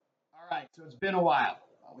So it's been a while.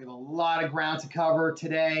 We have a lot of ground to cover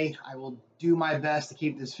today. I will do my best to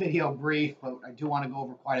keep this video brief, but I do want to go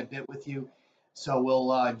over quite a bit with you. So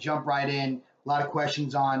we'll jump right in. A lot of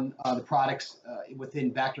questions on the products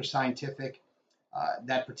within Vactor Scientific,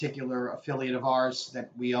 that particular affiliate of ours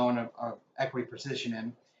that we own a equity position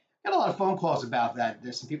in. Got a lot of phone calls about that.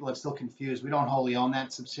 There's some people that are still confused. We don't wholly own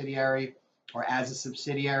that subsidiary or as a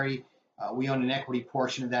subsidiary. We own an equity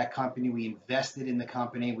portion of that company. We invested in the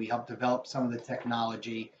company. We helped develop some of the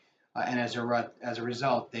technology. And as a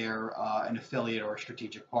result, they're an affiliate or a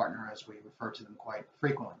strategic partner, as we refer to them quite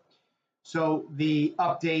frequently. So the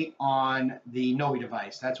update on the Novi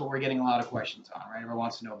device, that's what we're getting a lot of questions on, right? Everyone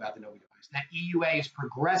wants to know about the Novi device. That EUA is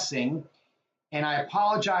progressing, and I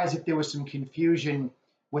apologize if there was some confusion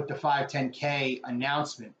with the 510K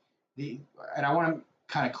announcement. And I want to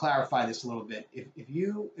kind of clarify this a little bit. If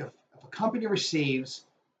a company receives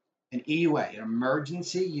an EUA, an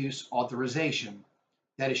emergency use authorization,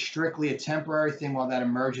 that is strictly a temporary thing while that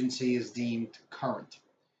emergency is deemed current.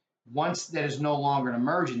 Once that is no longer an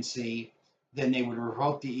emergency, then they would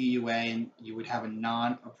revoke the EUA and you would have a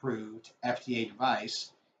non-approved FDA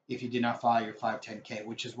device if you did not file your 510K,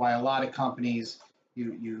 which is why a lot of companies,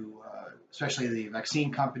 especially the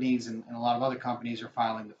vaccine companies and a lot of other companies, are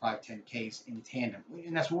filing the 510Ks in tandem.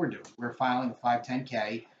 And that's what we're doing. We're filing the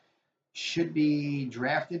 510K. Should be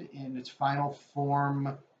drafted in its final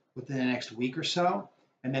form within the next week or so,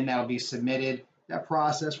 and then that'll be submitted. That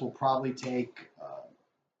process will probably take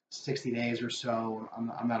 60 days or so.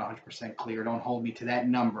 I'm not 100% clear. Don't hold me to that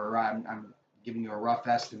number. I'm giving you a rough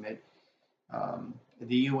estimate.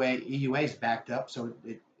 The EUA is backed up, so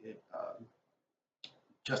it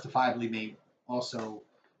justifiably may also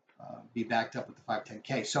be backed up with the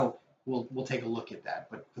 510K. So we'll take a look at that.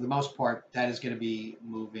 But for the most part, that is going to be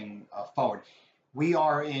moving forward. We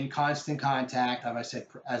are in constant contact.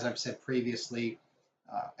 As I've said previously,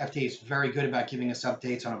 FDA is very good about giving us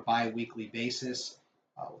updates on a bi-weekly basis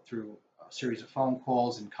through a series of phone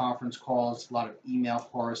calls and conference calls, a lot of email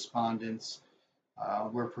correspondence.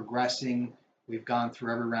 We're progressing. We've gone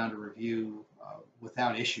through every round of review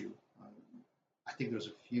without issue. I think there was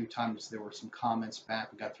a few times there were some comments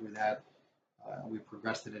back. We got through that. We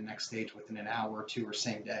progressed to the next stage within an hour or two or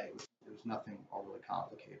same day. There was nothing overly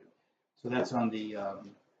complicated. So that's on the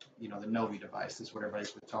the Novi device. That's what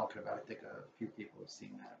everybody's been talking about. I think a few people have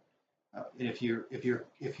seen that. And if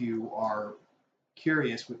you are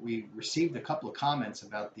curious, we received a couple of comments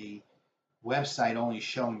about the website only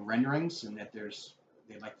showing renderings and that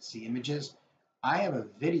they'd like to see images. I have a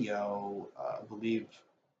video, I believe,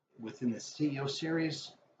 within the CEO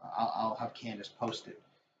series. I'll have Candace post it,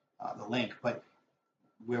 the link, but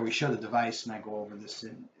where we show the device, and I go over this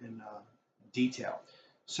in detail.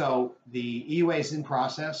 So the EUA is in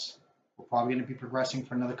process. We're probably going to be progressing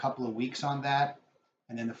for another couple of weeks on that,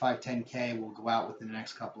 and then the 510K will go out within the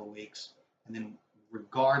next couple of weeks. And then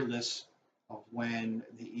regardless of when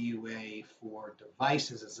the EUA for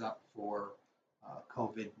devices is up for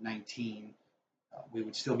COVID-19, we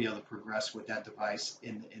would still be able to progress with that device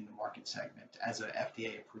in the market segment as an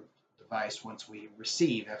FDA-approved device once we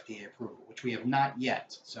receive FDA approval, which we have not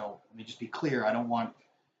yet. So let me just be clear. I don't want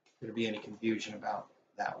there to be any confusion about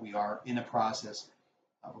that. We are in the process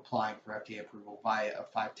of applying for FDA approval via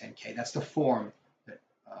a 510K. That's the form that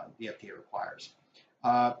the FDA requires.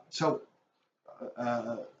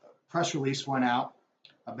 Press release went out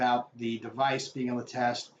about the device being able to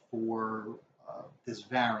test for this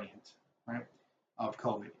variant, right, of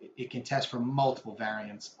COVID. It can test for multiple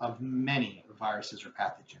variants of many viruses or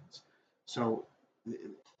pathogens. So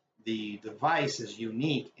the device is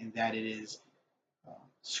unique in that it is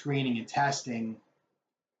screening and testing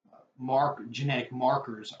genetic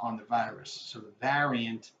markers on the virus. So the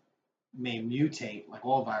variant may mutate like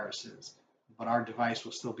all viruses, but our device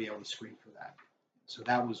will still be able to screen for that. So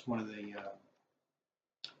that was one of the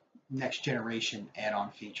next generation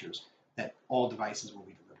add-on features that all devices will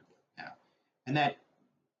be delivered with now. And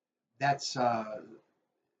that's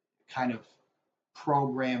kind of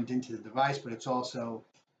programmed into the device, but it's also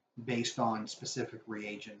based on specific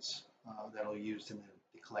reagents that are used in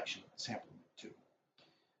the collection sample tube.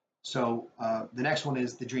 So the next one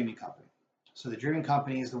is the Dreaming Company. So the Dreaming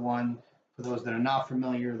Company is the one, for those that are not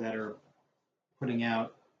familiar, that are putting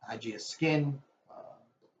out Hygeia Skin.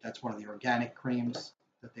 That's one of the organic creams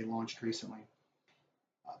that they launched recently.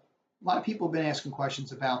 A lot of people have been asking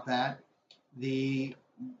questions about that. The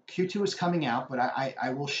Q2 is coming out, but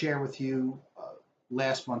I will share with you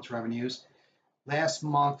last month's revenues. Last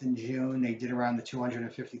month in June, they did around the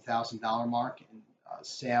 $250,000 mark in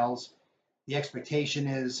sales. The expectation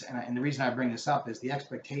is, and the reason I bring this up is the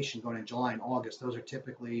expectation going in July and August, those are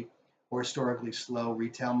typically or historically slow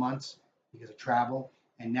retail months because of travel.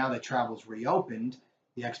 And now that travel's reopened,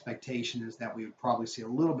 the expectation is that we would probably see a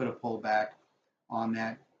little bit of pullback on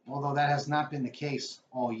that. Although that has not been the case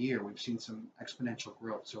all year, we've seen some exponential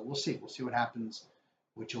growth. So we'll see. We'll see what happens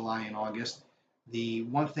with July and August. The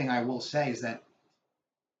one thing I will say is that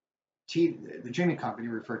the Dreaming Company,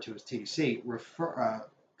 referred to as TDC,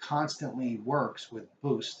 constantly works with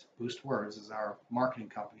Boost. Boost Words is our marketing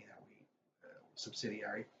company that we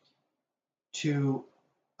subsidiary, to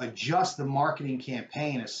adjust the marketing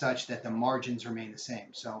campaign as such that the margins remain the same.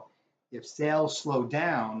 So if sales slow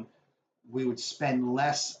down, we would spend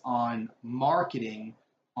less on marketing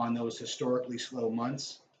on those historically slow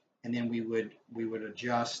months, and then we would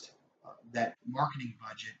adjust that marketing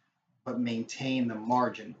budget, but maintain the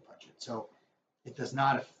margin budget. So it does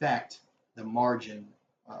not affect the margin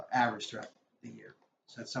average throughout the year.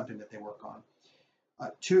 So that's something that they work on.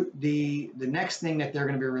 The next thing that they're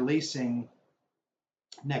going to be releasing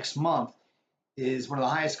next month is one of the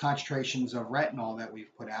highest concentrations of retinol that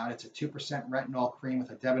we've put out. It's a 2% retinol cream with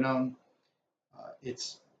idebenone.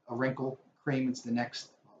 It's a wrinkle cream. It's the next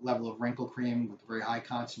level of wrinkle cream with very high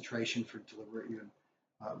concentration for deliver even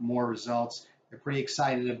more results. They're pretty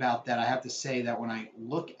excited about that. I have to say that when I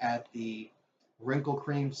look at the wrinkle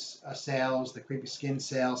cream sales, the Creepy Skin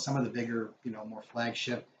sales, some of the bigger, more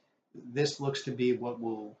flagship, this looks to be what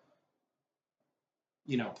will,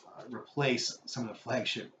 replace some of the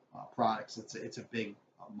flagship products. It's a big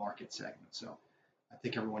market segment. So I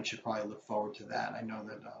think everyone should probably look forward to that. I know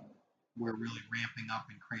that we're really ramping up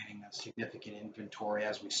and creating a significant inventory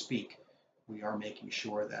as we speak. We are making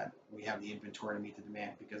sure that we have the inventory to meet the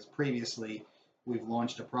demand, because previously we've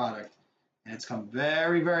launched a product and it's come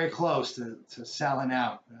very, very close to selling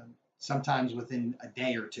out, sometimes within a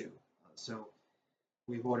day or two. So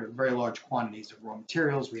we've ordered very large quantities of raw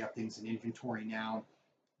materials. We have things in inventory now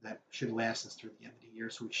that should last us through the end of the year.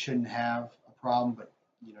 So we shouldn't have a problem, but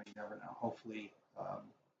you never know. Hopefully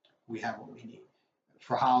we have what we need.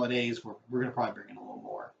 For holidays, we're going to probably bring in a little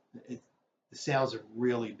more. The sales have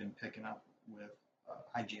really been picking up with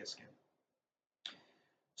Hygieia Skin.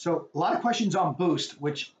 So a lot of questions on Boost,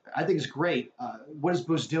 which I think is great. What is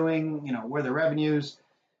Boost doing? What are the revenues?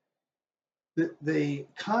 The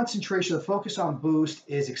concentration, the focus on Boost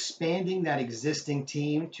is expanding that existing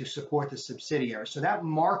team to support the subsidiary. So that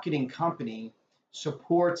marketing company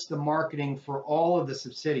supports the marketing for all of the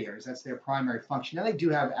subsidiaries. That's their primary function. Now they do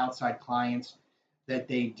have outside clients that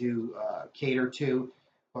they do cater to,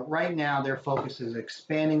 but right now their focus is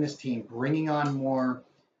expanding this team, bringing on more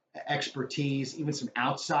expertise, even some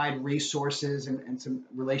outside resources and some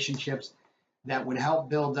relationships that would help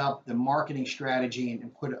build up the marketing strategy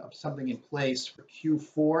and put up something in place for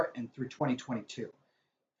Q4 and through 2022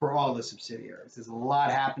 for all the subsidiaries. There's a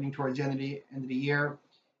lot happening towards the end of the year,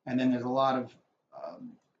 and then there's a lot of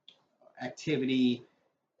activity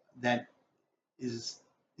that is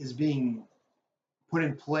being put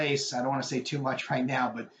in place. I don't want to say too much right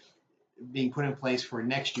now, but being put in place for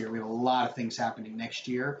next year. We have a lot of things happening next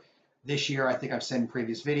year. This year, I think I've said in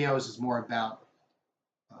previous videos, is more about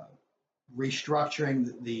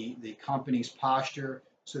restructuring the company's posture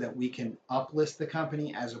so that we can uplist the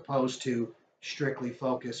company as opposed to strictly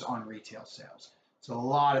focus on retail sales. So a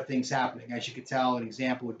lot of things happening. As you can tell, an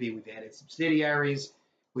example would be we've added subsidiaries,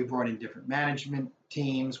 we brought in different management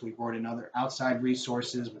teams, we brought in other outside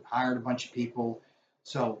resources, we've hired a bunch of people.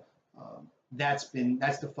 So that's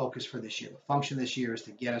the focus for this year. The function this year is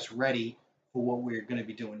to get us ready for what we're going to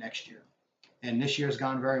be doing next year. And this year has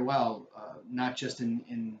gone very well, not just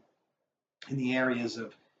in the areas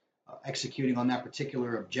of executing on that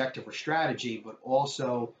particular objective or strategy, but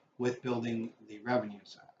also with building the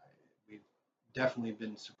revenues. We've definitely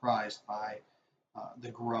been surprised by the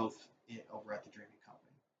growth over at the Dreaming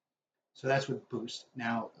Company. So that's with Boost.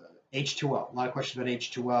 Now, H2O. A lot of questions about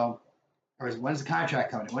H2O. Or when's the contract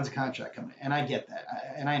coming in? When's the contract coming in? And I get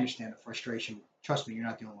that. And I understand the frustration. Trust me, you're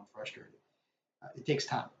not the only one frustrated. It takes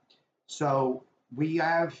time. So we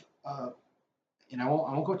have, and I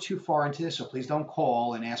won't go too far into this, so please don't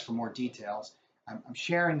call and ask for more details. I'm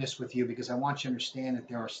sharing this with you because I want you to understand that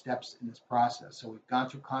there are steps in this process. So we've gone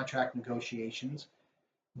through contract negotiations.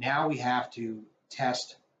 Now we have to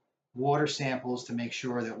test water samples to make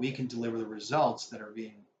sure that we can deliver the results that are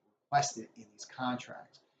being requested in these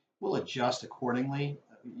contracts. We'll adjust accordingly.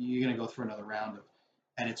 You're going to go through another round of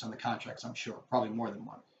edits on the contracts, I'm sure, probably more than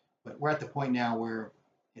one. But we're at the point now where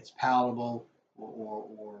it's palatable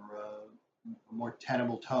or a more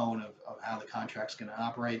tenable tone of how the contract's going to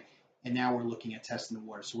operate. And now we're looking at testing the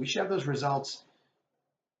water. So we should have those results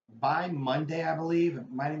by Monday, I believe.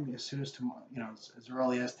 It might even be as soon as tomorrow, as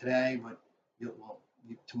early as today, but we'll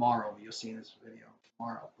tomorrow. You'll see in this video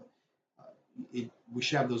tomorrow. But we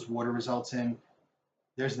should have those water results in.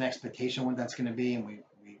 There's an expectation what that's going to be, and we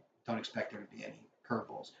don't expect there to be any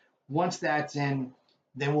curveballs. Once that's in,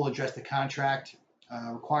 then we'll address the contract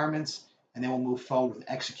requirements, and then we'll move forward with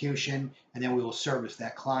execution, and then we will service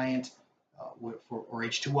that client, or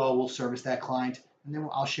H2O will service that client, and then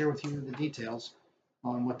I'll share with you the details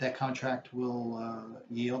on what that contract will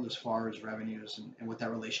yield as far as revenues and what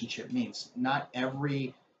that relationship means. Not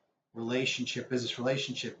every business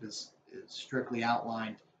relationship is strictly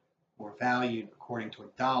outlined or valued according to a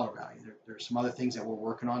dollar value. There's some other things that we're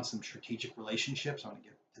working on, some strategic relationships. I'm going to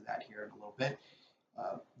get to that here in a little bit,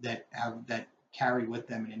 that carry with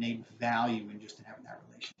them an innate value in just having that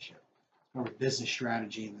relationship. It's more of a business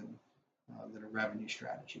strategy than a revenue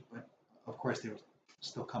strategy. But of course, they will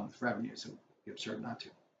still come with revenue, so be absurd not to.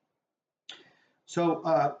 So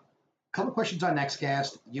a couple questions on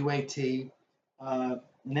Nextcast, UAT.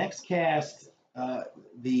 Nextcast,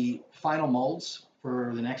 the final molds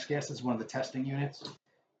for the Nextcast is one of the testing units.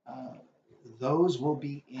 Those will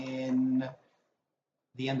be in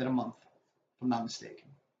the end of the month, if I'm not mistaken.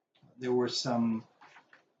 There were some,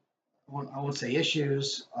 I won't say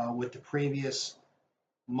issues with the previous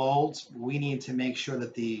molds. We need to make sure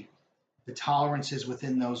that the tolerances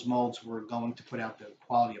within those molds were going to put out the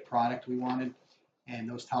quality of product we wanted, and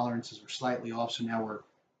those tolerances were slightly off, so now we're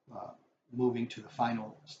moving to the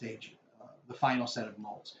final stage, the final set of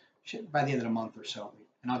molds by the end of the month or so,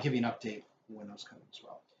 and I'll give you an update when those come as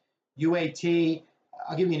well. UAT,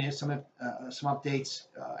 I'll give you some updates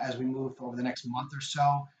as we move over the next month or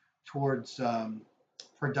so towards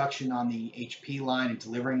production on the HP line and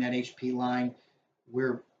delivering that HP line.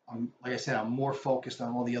 Like I said, I'm more focused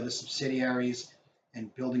on all the other subsidiaries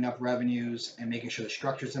and building up revenues and making sure the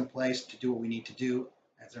structure's in place to do what we need to do.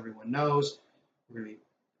 As everyone knows, we're going to be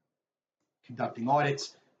conducting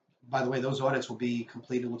audits. By the way, those audits will be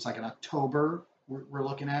completed, looks like in October, we're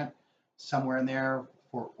looking at, somewhere in there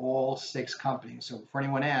for all 6 companies. So if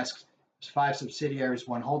anyone asks, there's 5 subsidiaries,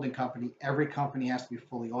 1 holding company. Every company has to be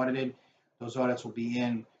fully audited. Those audits will be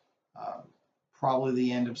in probably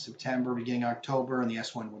the end of September, beginning of October, and the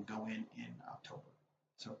S1 would go in October.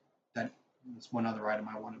 So that's one other item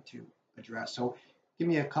I wanted to address. So give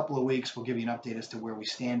me a couple of weeks. We'll give you an update as to where we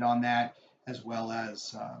stand on that, as well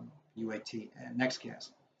as UAT and Nextcast.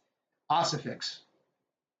 Ossifix,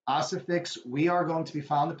 we are going to be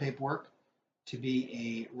filing the paperwork to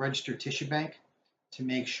be a registered tissue bank to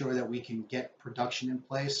make sure that we can get production in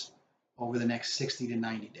place over the next 60 to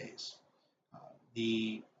 90 days.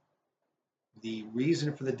 The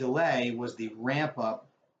reason for the delay was the ramp up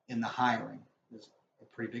in the hiring. It's a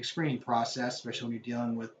pretty big screening process, especially when you're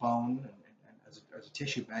dealing with bone and as a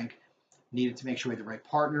tissue bank. Needed to make sure we had the right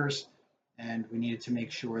partners, and we needed to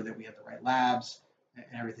make sure that we had the right labs and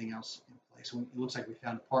everything else in place. So it looks like we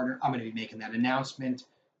found a partner. I'm going to be making that announcement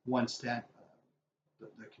once that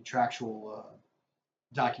the contractual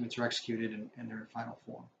documents are executed and they're in final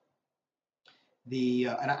form.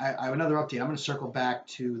 And I have another update. I'm going to circle back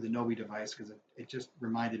to the Novi device because it just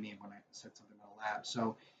reminded me when I said something about a lab.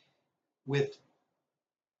 So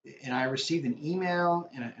and I received an email,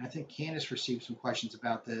 and I think Candace received some questions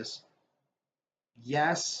about this.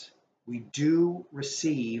 Yes, we do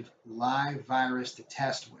receive live virus to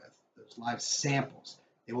test with, those live samples.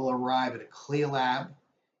 They will arrive at a CLIA lab,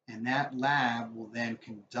 and that lab will then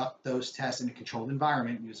conduct those tests in a controlled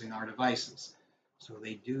environment using our devices. So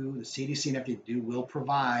the CDC and FDA will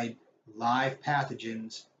provide live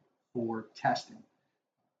pathogens for testing.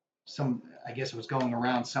 I guess it was going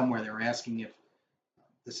around somewhere, they were asking if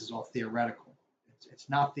this is all theoretical. It's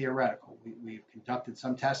not theoretical. We've conducted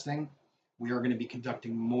some testing. We are going to be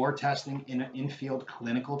conducting more testing, in-field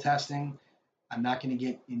clinical testing. I'm not going to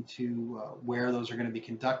get into where those are going to be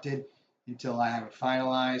conducted until I have it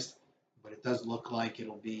finalized, but it does look like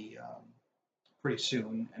it'll be pretty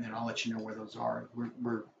soon, and then I'll let you know where those are. We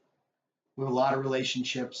have a lot of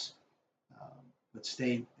relationships with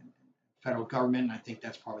state and federal government, and I think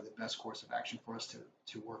that's probably the best course of action for us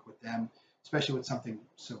to work with them, especially with something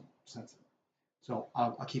so sensitive. So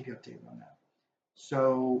I'll keep you updated on that.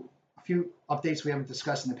 So a few updates we haven't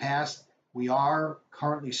discussed in the past. We are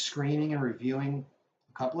currently screening and reviewing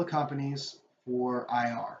a couple of companies for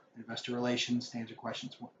IR, investor relations, to answer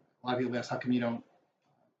questions. A lot of people ask, how come you don't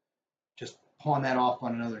just pawn that off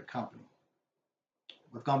on another company?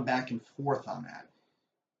 We've gone back and forth on that.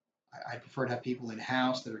 I prefer to have people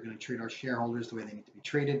in-house that are going to treat our shareholders the way they need to be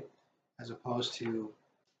treated, as opposed to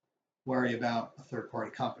worry about a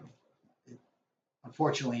third-party company.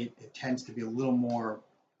 Unfortunately, it tends to be a little more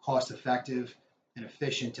cost-effective and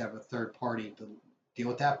efficient to have a third party to deal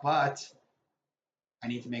with that, but I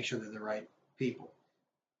need to make sure they're the right people.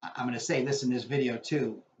 I'm going to say this in this video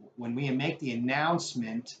too. When we make the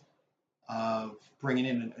announcement of bringing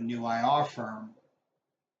in a new IR firm,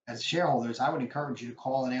 as shareholders, I would encourage you to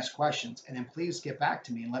call and ask questions, and then please get back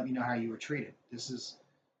to me and let me know how you were treated. This is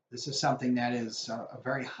something that is a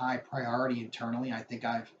very high priority internally. I think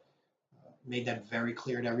I've made that very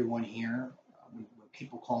clear to everyone here. When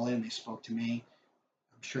people call in, they spoke to me.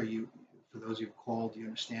 I'm sure you, for those who've called, you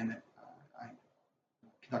understand that I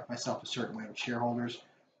conduct myself a certain way with shareholders,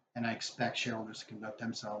 and I expect shareholders to conduct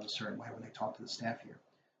themselves a certain way when they talk to the staff here.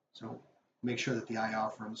 So make sure that the IR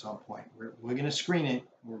firm is on point. We're going to screen it.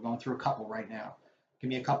 We're going through a couple right now. Give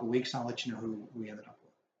me a couple weeks, and I'll let you know who we ended up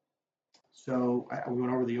with. So we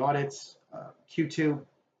went over the audits, Q2.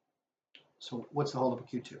 So what's the holdup of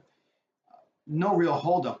Q2? No real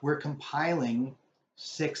holdup. We're compiling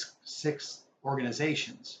six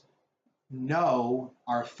organizations. No,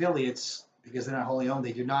 our affiliates, because they're not wholly owned,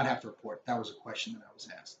 they do not have to report. That was a question that I was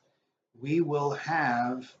asked. We will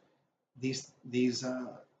have these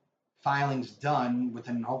filings done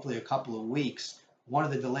within hopefully a couple of weeks. One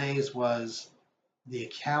of the delays was the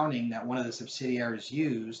accounting that one of the subsidiaries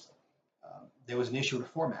used. There was an issue with a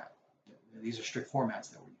format. These are strict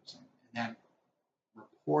formats that we're using, and that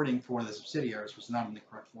reporting for one of the subsidiaries was not in the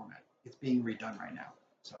correct format. It's being redone right now.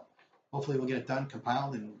 So hopefully we'll get it done,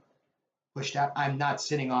 compiled, and pushed out. I'm not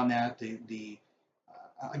sitting on that.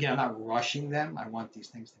 Again, I'm not rushing them. I want these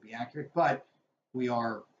things to be accurate, but we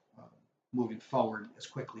are moving forward as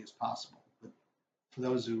quickly as possible. But for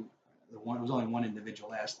those who, there was only one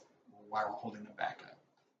individual asked why we're holding them back.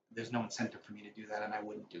 There's no incentive for me to do that, and I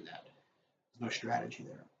wouldn't do that. There's no strategy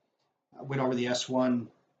there. I went over the S1,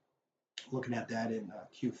 looking at that in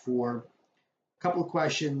Q4. A couple of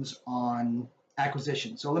questions on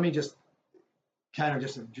acquisition. So let me just kind of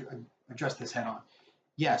just address this head on.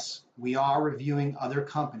 Yes, we are reviewing other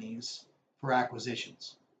companies for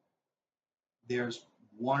acquisitions. There's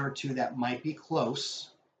one or two that might be close,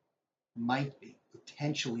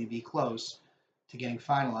 potentially be close to getting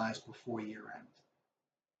finalized before year end.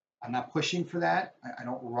 I'm not pushing for that. I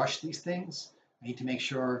don't rush these things. I need to make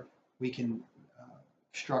sure we can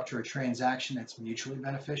structure a transaction that's mutually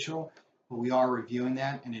beneficial, but we are reviewing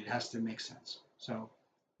that, and it has to make sense. So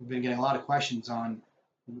we've been getting a lot of questions on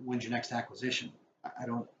when's your next acquisition. I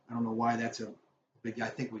don't know why that's a big. I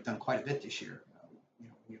think we've done quite a bit this year.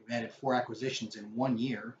 We've added 4 acquisitions in 1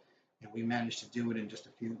 year, and we managed to do it in just a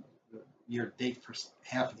few year to date for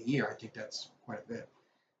half of the year. I think that's quite a bit.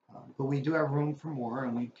 But we do have room for more,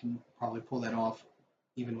 and we can probably pull that off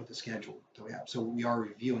even with the schedule that we have. So we are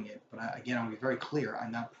reviewing it. But again, I want to be very clear.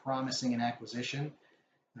 I'm not promising an acquisition,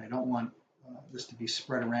 and I don't want this to be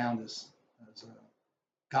spread around as a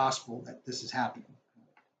gospel that this is happening.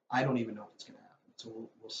 I don't even know if it's going to happen. So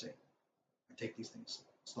we'll see. I take these things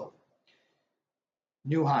slowly.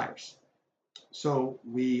 New hires. So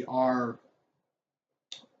we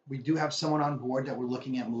do have someone on board that we're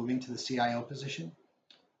looking at moving to the CIO position,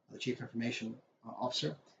 the Chief Information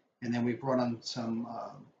Officer. And then we brought on some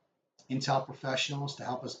Intel professionals to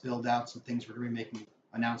help us build out some things we're going to be making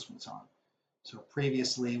announcements on. So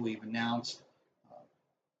previously we've announced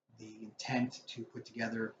the intent to put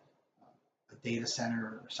together a data center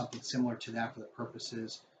or something similar to that for the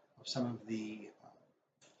purposes of some of the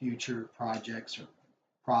future projects or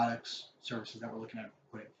products, services that we're looking at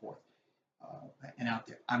putting forth and out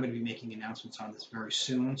there. I'm going to be making announcements on this very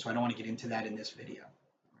soon, so I don't want to get into that in this video.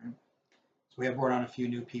 Right? So we have brought on a few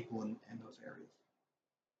new people in those areas.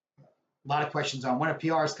 A lot of questions on when are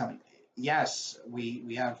PRs coming? Yes,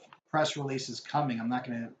 we have press releases coming. I'm not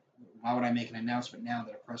going to, why would I make an announcement now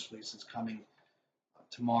that a press release is coming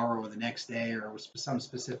tomorrow or the next day or with some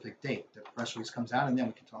specific date? The press release comes out and then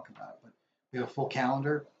we can talk about it. But we have a full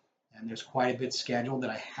calendar and there's quite a bit scheduled that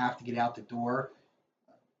I have to get out the door.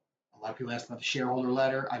 A lot of people asked about the shareholder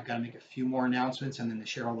letter. I've got to make a few more announcements and then the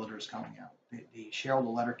shareholder letter is coming out. The shareholder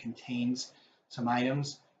letter contains some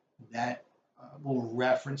items that will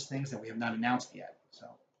reference things that we have not announced yet. So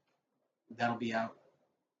that'll be out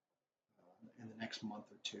in the next month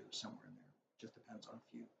or two, somewhere in there. Just depends on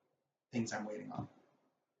a few things I'm waiting on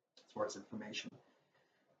as far as information.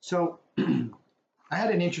 So I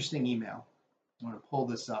had an interesting email. I'm going to pull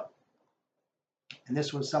this up. And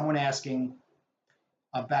this was someone asking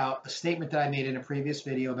about a statement that I made in a previous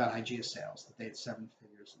video about Hygieia sales, that they had 7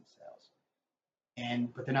 figures in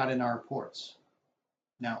sales. But they're not in our reports.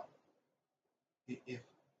 Now, if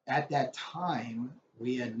at that time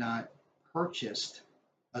we had not purchased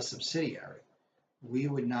a subsidiary, we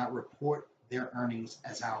would not report their earnings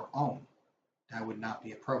as our own. That would not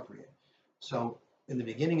be appropriate. So in the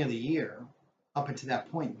beginning of the year, up until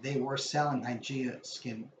that point, they were selling Hygieia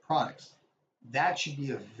skin products. That should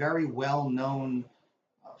be a very well-known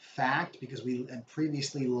fact because we had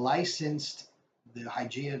previously licensed the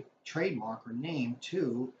Hygieia trademark or name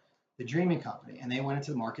to the Dreaming Company, and they went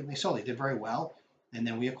into the market and they sold. They did very well, and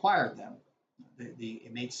then we acquired them.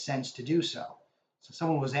 It made sense to do so. So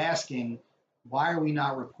someone was asking, why are we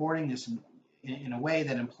not reporting this in a way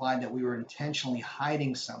that implied that we were intentionally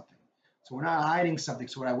hiding something? So we're not hiding something.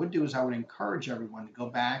 So what I would do is I would encourage everyone to go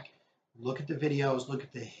back, look at the videos, look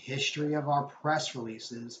at the history of our press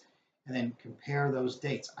releases, and then compare those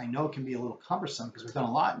dates. I know it can be a little cumbersome because we've done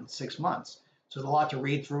a lot in 6 months. So there's a lot to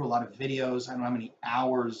read through, a lot of videos. I don't know how many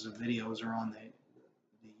hours of videos are on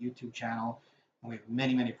the YouTube channel. And we have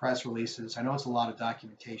many, many press releases. I know it's a lot of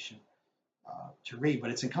documentation to read, but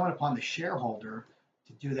it's incumbent upon the shareholder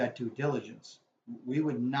to do that due diligence. We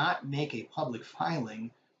would not make a public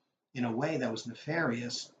filing in a way that was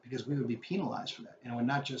nefarious because we would be penalized for that. And it would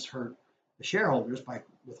not just hurt the shareholders by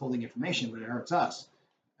withholding information, but it hurts us.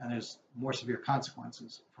 And there's more severe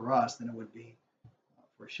consequences for us than it would be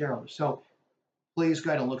for shareholders. So please go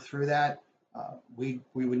ahead and look through that. We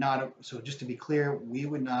would not, so just to be clear, we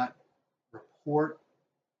would not report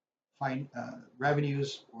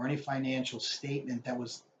revenues or any financial statement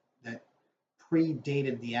that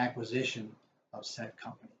predated the acquisition of said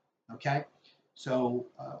company. Okay, so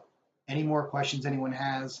any more questions anyone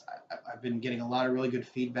has? I've been getting a lot of really good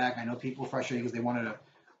feedback. I know people are frustrated because they wanted to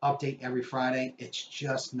update every Friday. It's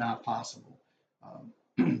just not possible.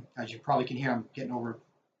 As you probably can hear, I'm getting over,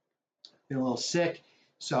 been a little sick,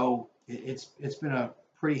 so it's been a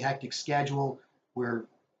pretty hectic schedule. We're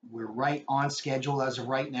right on schedule as of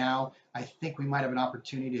right now. I think we might have an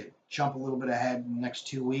opportunity to jump a little bit ahead in the next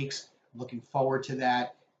 2 weeks. I'm looking forward to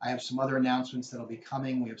that. I have some other announcements that'll be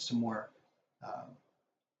coming. We have some more.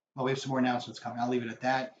 We have some more announcements coming. I'll leave it at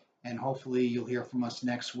that, and hopefully you'll hear from us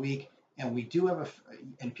next week. And we do have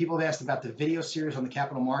and people have asked about the video series on the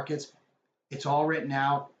capital markets. It's all written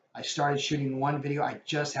out. I started shooting one video. I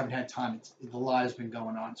just haven't had time. A lot has been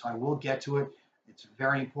going on, so I will get to it. It's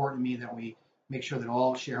very important to me that we make sure that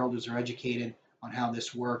all shareholders are educated on how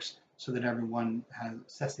this works so that everyone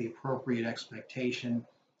sets the appropriate expectation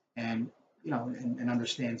and, and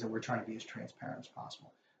understands that we're trying to be as transparent as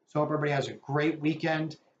possible. So I hope everybody has a great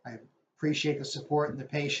weekend. I appreciate the support and the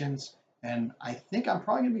patience, and I think I'm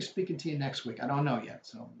probably going to be speaking to you next week. I don't know yet,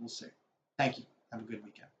 so we'll see. Thank you. Have a good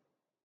weekend.